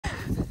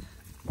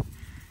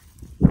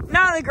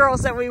none of the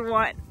girls that we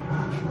want.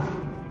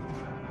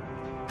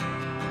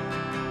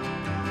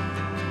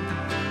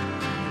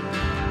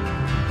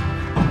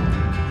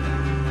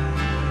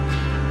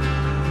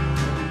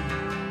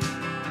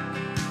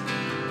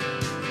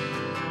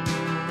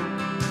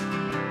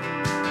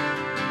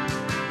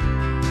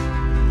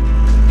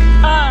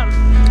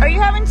 Are you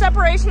having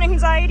separation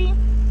anxiety?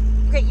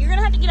 Okay, you're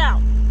gonna have to get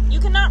out. You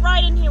cannot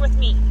ride in here with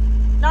me.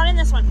 Not in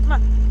this one. Come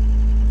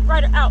on.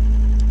 Ride her out.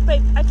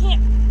 Babe, I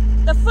can't.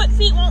 The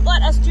feet won't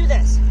let us do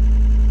this.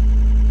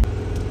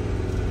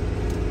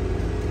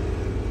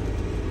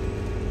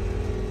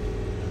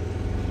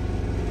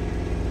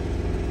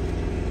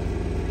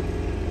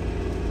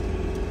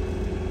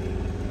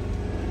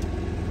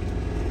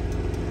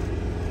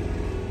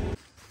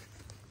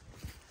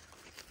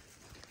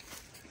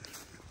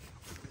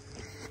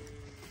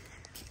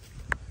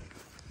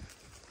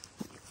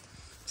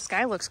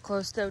 Sky looks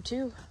close though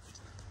too.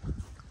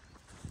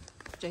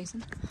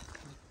 Jason.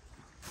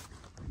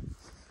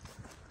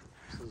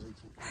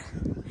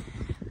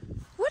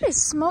 What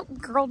is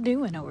Smoke Girl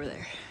doing over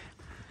there?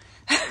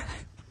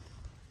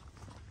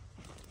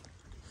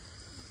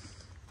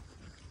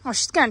 Oh,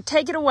 she's gonna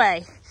take it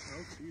away.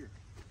 Oh, it's here.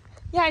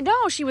 Yeah, I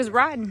know. She was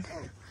riding.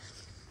 Oh.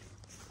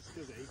 It's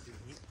because 8 didn't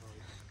eat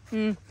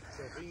probably.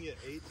 So if we can get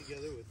 8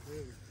 together with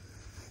him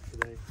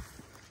today,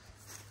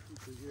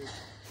 it's good.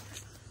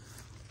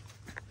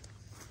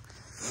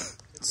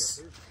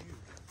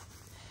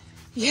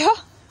 Yeah.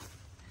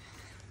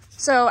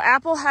 So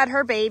Apple had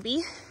her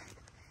baby.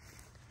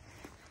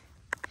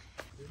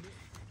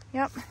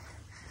 Yep.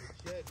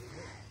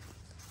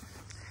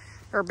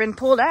 Or been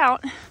pulled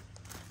out.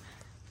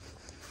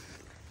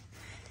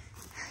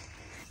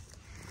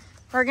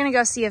 We're gonna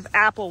go see if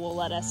Apple will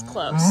let us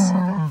close.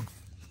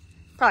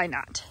 Probably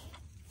not.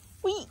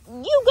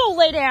 You go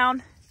lay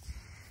down.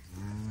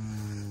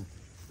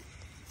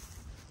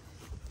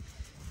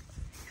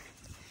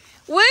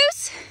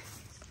 Woos?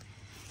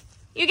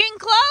 You getting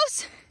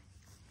close?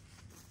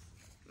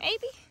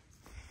 Maybe.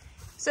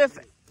 So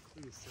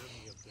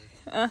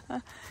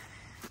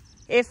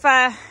if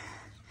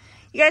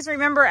you guys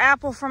remember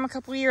Apple from a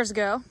couple years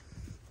ago,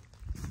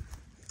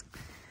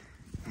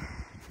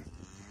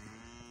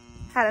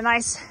 had a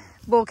nice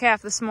bull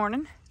calf this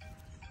morning.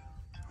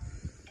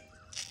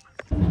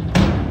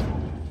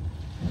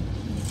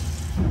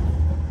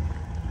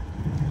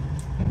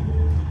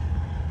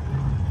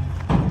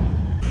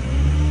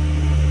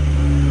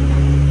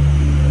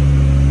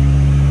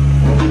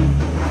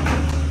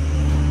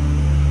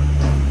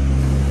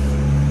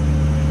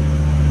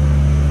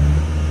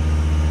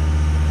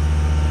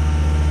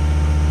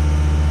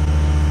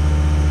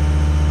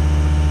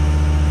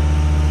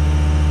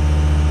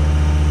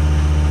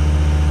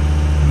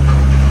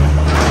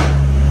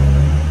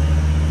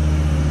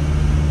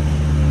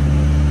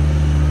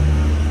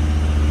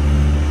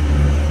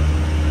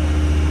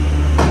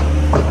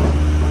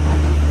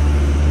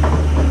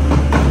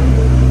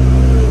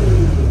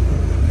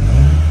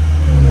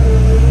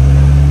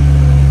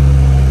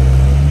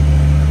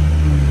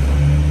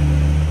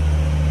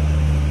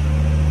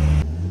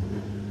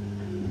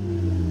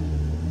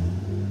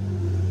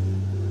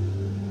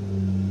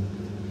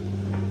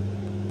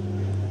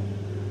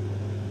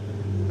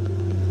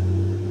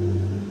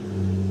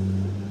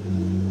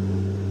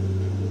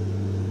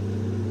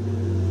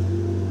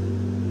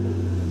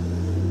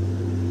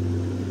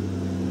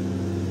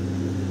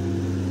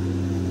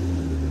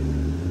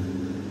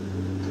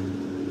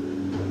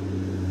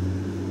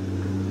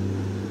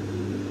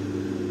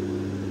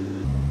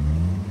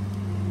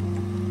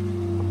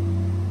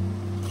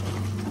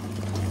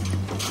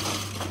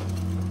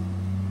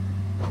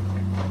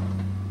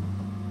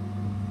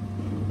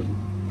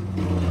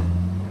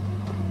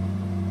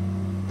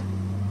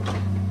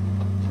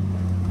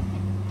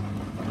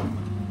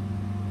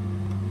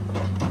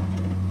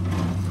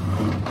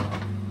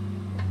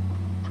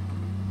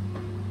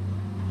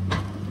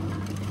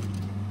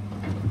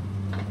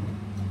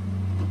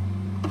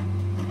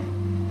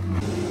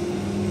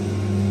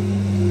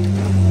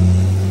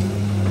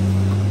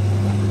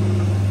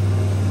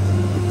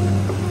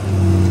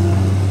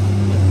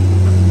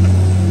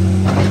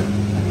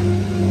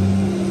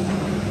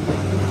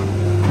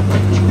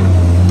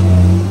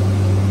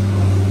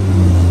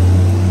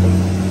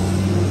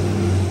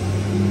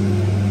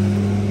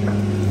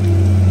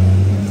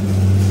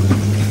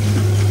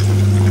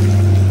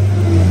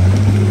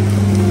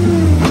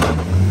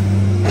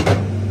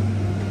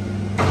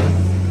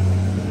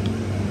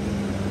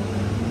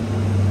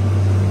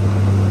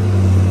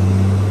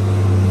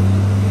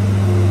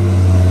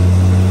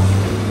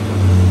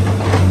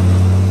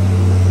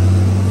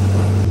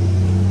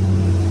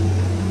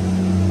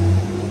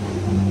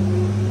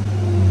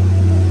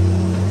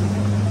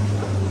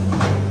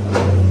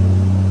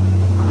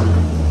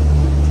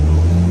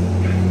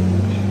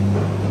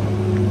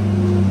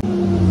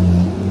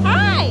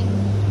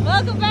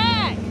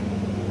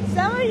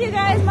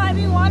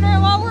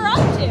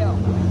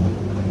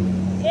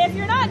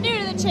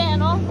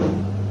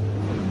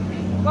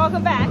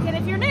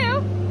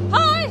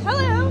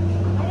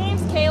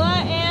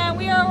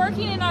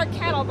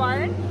 cattle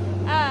barn.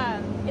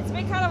 It's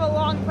been kind of a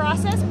long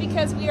process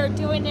because we are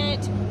doing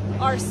it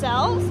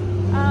ourselves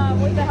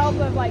with the help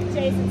of like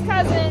Jason's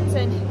cousins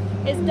and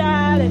his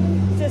dad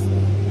and just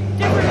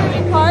different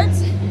moving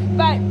parts.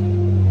 But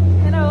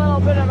in a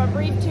little bit of a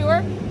brief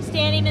tour,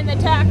 standing in the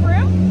tack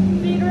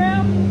room, feed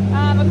room.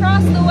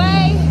 Across the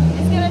way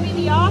is going to be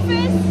the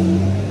office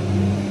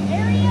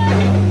area,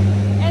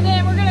 and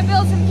then we're going to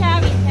build some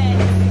calving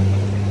pens.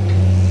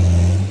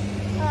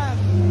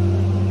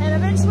 And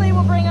eventually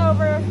we'll bring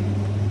over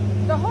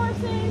the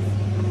horses.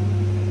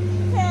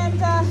 And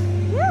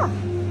yeah,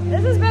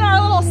 this has been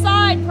our little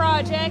side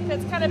project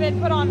that's kind of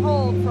been put on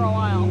hold for a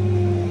while.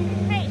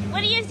 Hey, what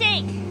do you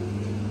think?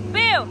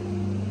 Boo!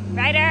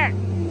 Ryder!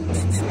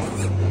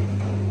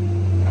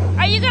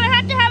 Are you gonna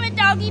have to have a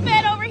doggy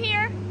bed over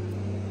here?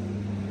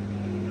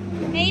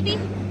 Maybe?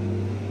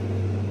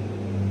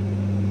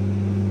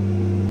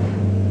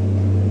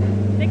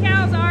 The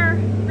cows are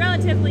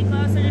relatively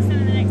close. They're just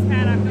in the next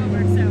paddock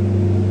over, so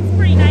it's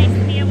pretty nice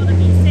to be able to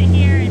sit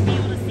here and be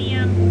able to see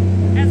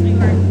them as we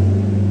work.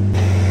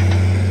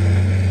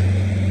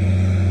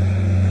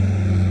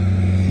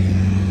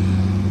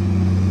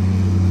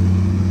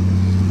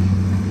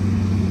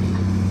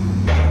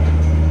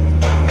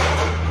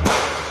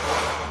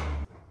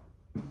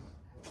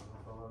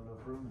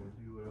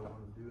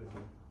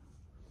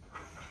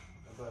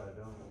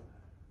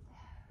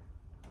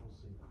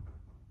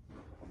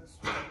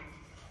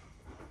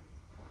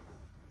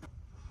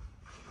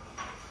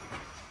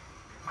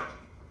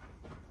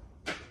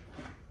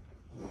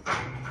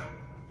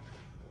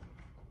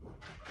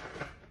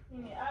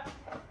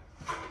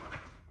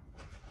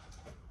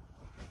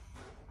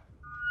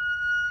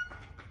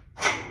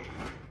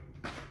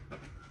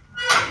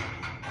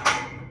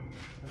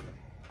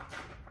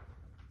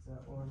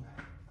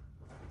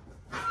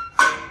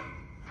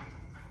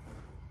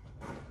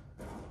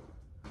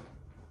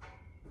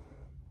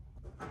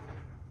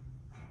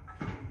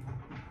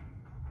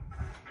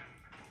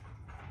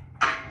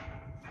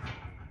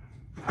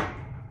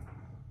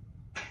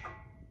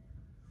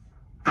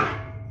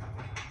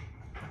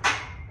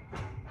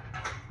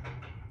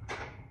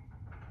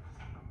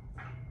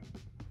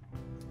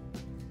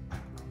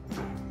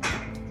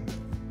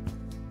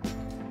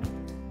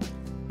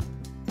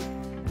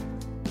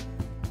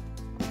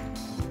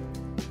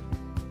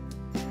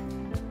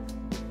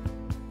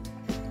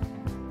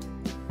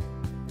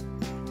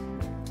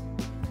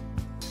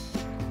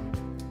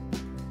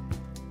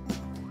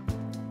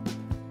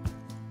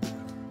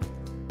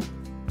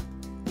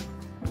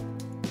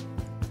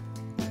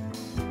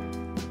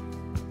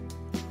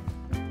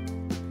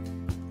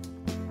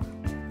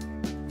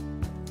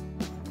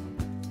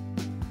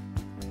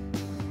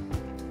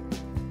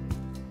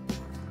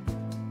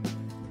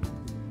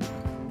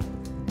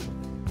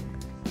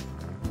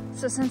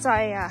 So since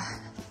I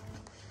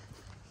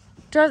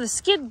drove the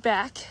skid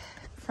back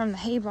from the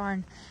hay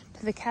barn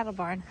to the cattle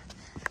barn,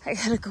 I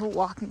gotta go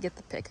walk and get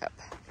the pickup.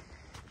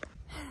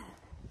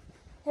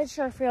 It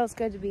sure feels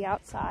good to be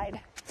outside.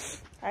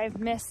 I've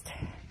missed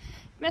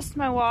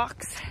my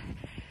walks.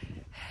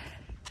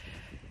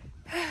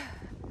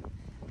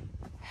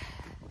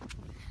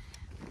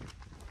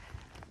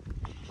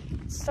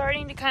 It's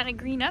starting to kind of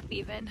green up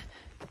even.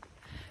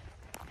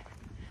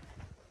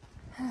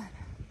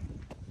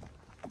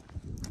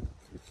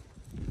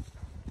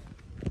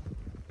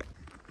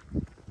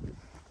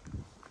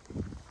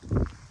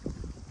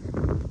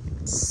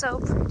 So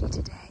pretty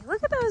today.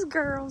 Look at those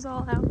girls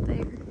all out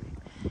there.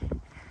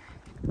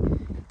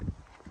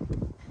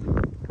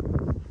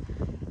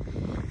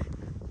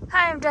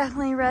 I am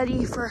definitely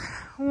ready for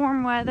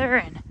warm weather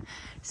and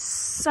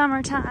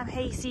summertime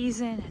hay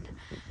season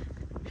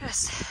and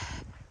just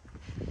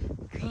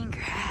green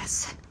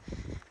grass.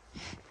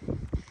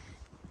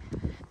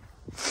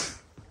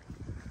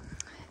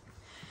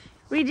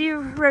 We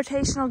do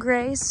rotational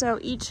graze, so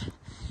each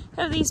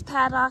of these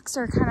paddocks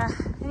are kind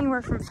of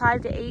anywhere from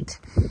 5 to 8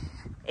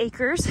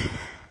 acres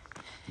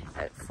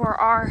for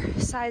our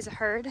size of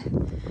herd.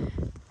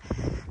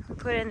 We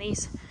put in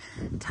these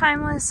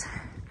timeless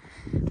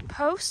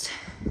posts,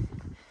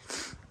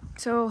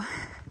 so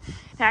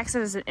it acts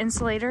as an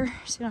insulator,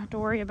 so you don't have to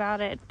worry about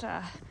it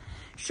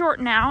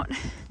shorting out.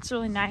 It's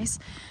really nice.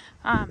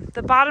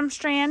 The bottom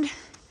strand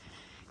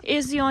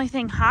is the only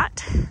thing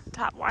hot. The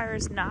top wire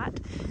is not.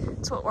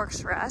 That's what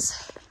works for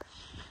us.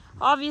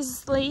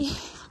 Obviously,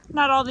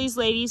 not all these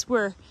ladies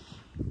were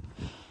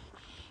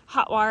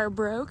hot wire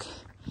broke.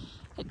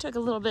 It took a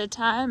little bit of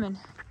time, and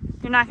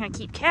you're not going to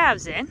keep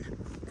calves in.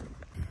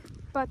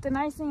 But the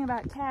nice thing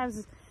about calves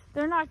is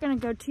they're not going to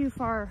go too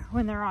far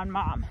when they're on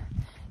mom.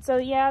 So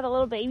yeah, the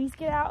little babies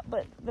get out,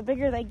 but the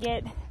bigger they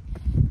get,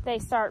 they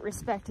start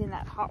respecting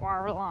that hot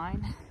wire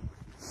line.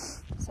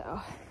 So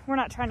we're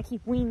not trying to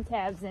keep weaned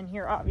calves in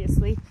here,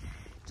 obviously.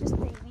 Just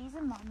babies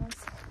and mamas.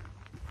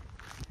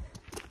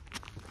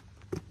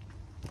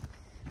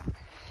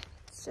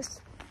 It's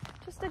just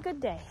a good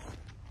day.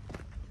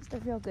 A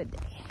real good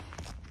day.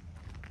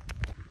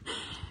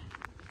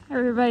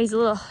 Everybody's a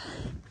little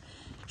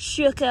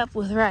shook up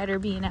with Ryder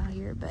being out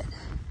here, but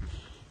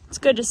It's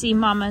good to see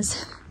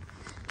mamas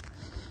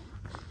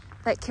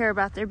that care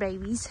about their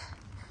babies.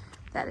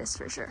 That is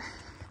for sure.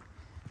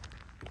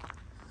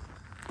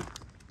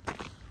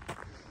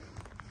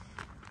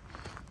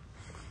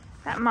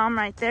 That mom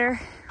right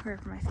there,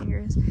 wherever my finger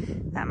is,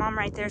 that mom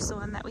right there is the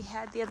one that we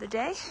had the other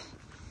day.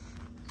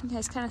 You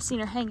guys kind of seen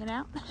her hanging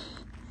out.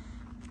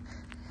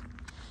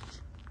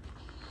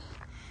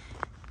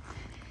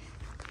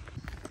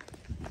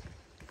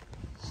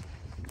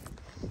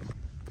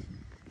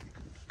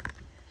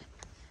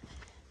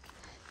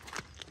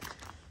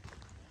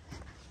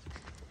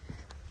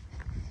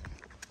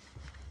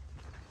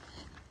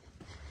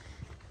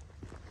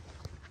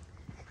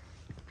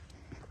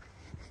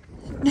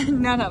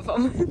 None of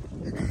them.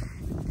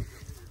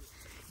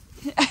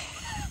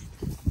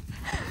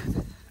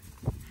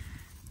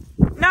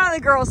 None of the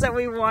girls that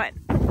we want.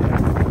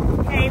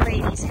 Hey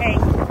ladies, hey.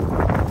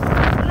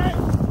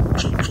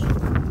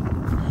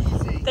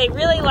 They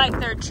really like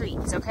their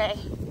treats, okay?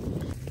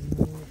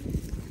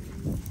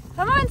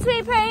 Come on,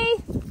 Sweet Pea.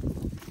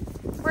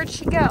 Where'd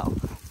she go?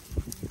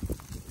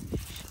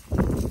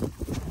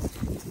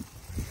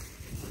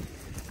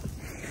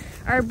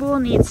 Our bull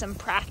needs some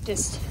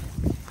practice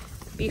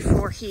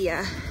before he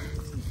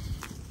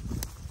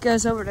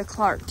goes over to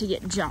Clark to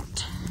get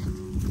jumped,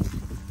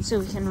 so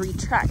we can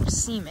retract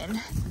semen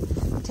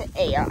to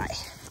AI.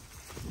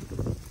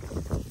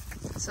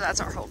 So that's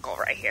our whole goal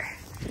right here.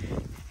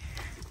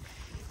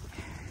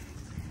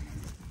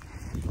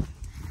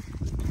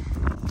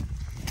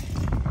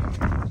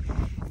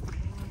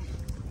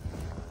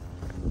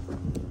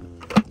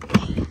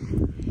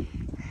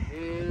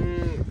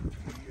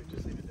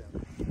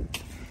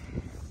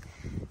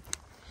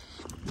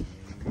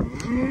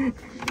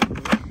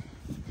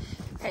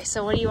 Okay,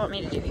 so what do you want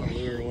me to do here?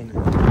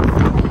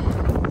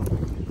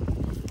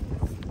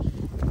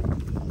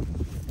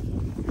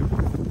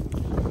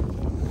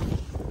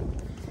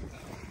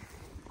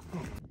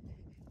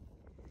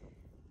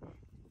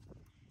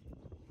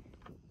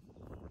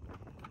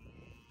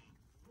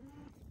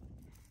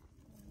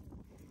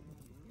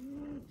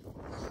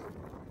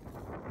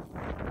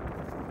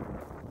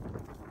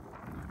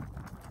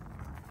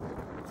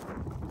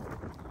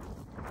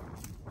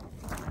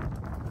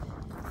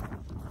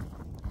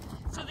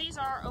 So these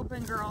are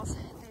open girls.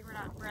 They were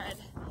not bred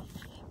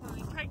when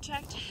we preg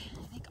checked,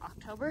 I think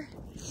October.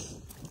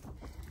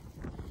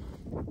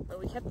 But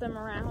we kept them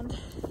around,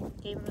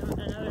 gave them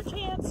another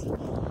chance,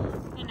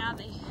 and now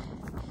they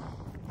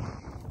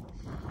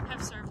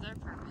have served their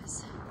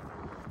purpose.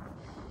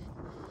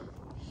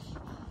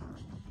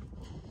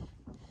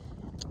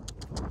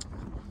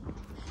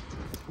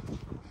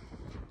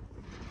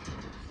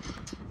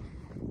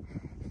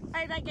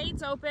 Hey, that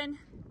gate's open.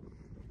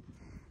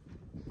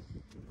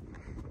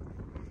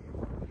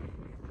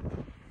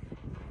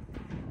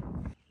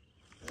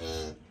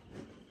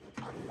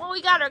 Well,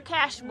 we got our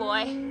cash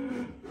boy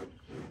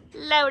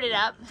loaded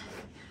up.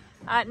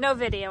 No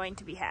videoing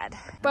to be had,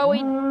 but we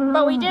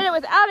did it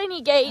without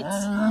any gates. You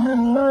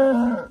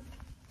act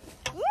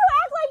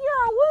like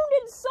you're a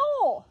wounded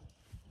soul.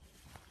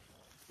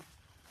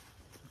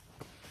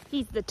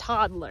 He's the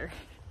toddler,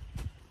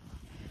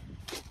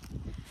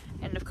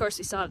 and of course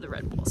we still have the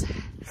Red Bulls.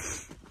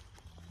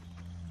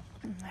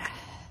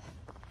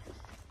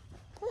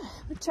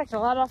 We checked a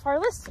lot off our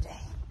list today.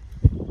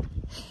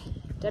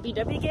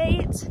 WW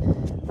gates,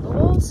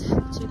 bulls, 2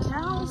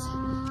 cows.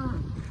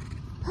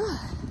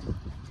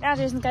 Now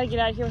Jason's got to get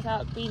out of here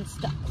without being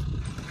stuck.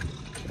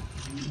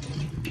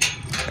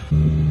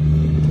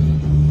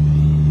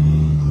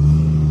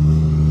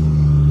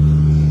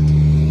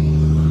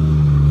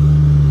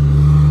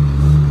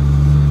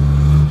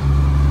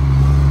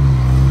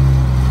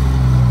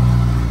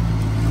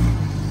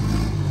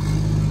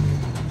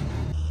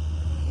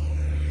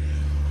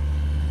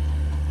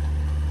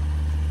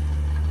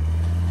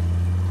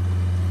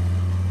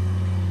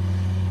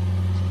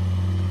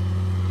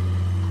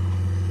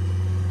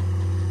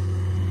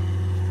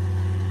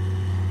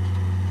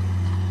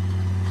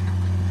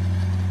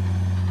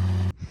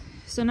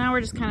 So now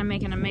we're just kind of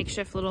making a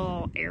makeshift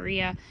little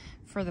area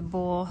for the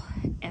bull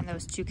and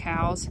those 2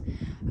 cows.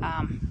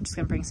 I'm just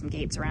gonna bring some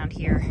gates around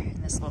here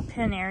in this little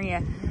pen area,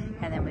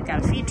 and then we've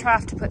got a feed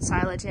trough to put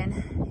silage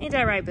in. Ain't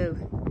that right, boo?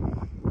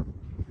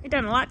 We've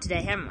done a lot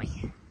today, haven't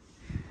we?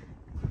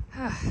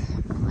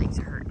 My legs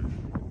are hurting.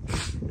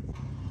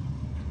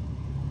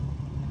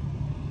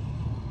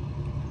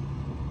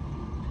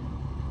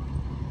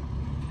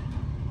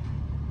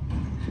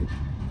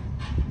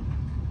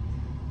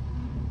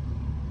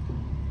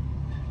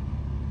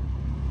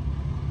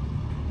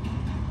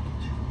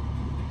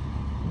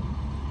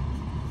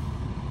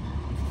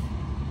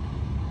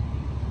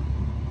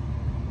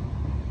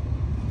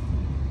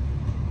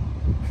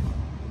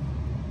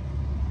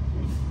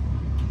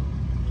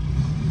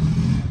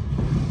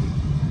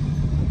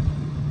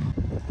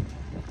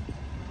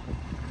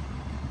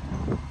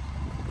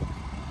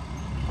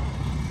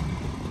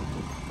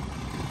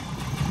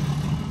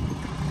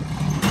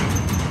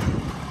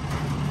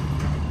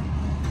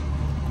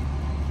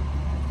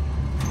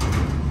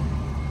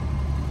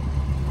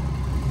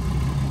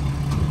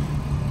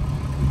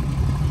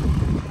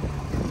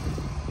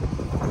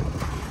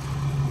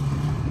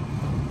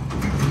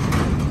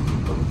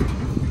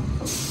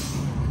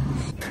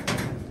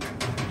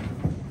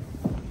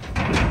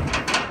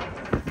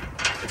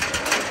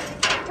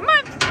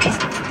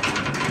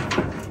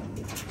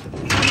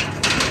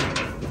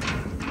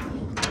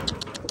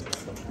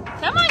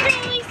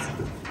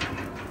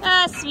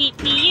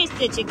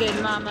 Look at you,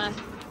 good mama.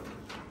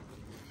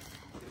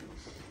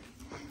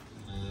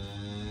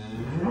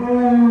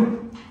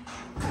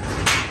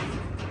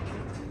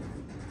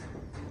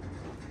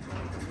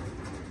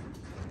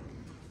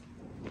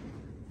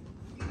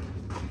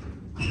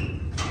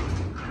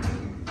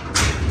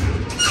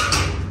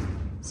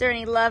 Is there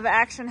any love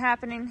action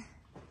happening?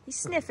 He's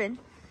sniffing.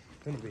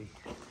 Gonna be.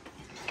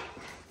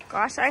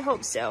 Gosh, I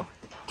hope so.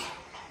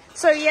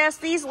 So yes,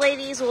 these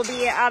ladies will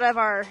be out of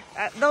our,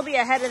 they'll be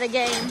ahead of the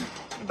game,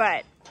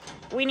 but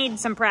we need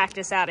some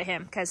practice out of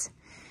him because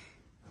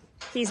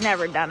he's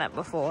never done it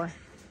before.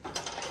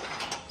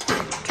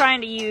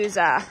 Trying to use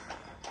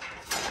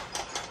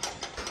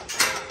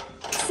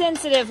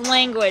sensitive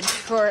language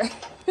for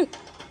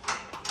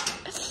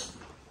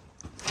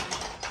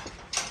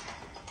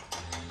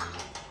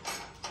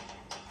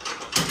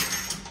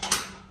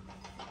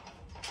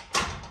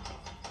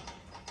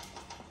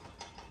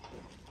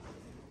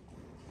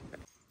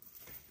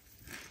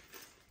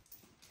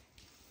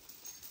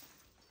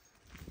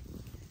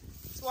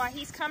That's why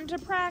he's come to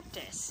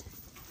practice.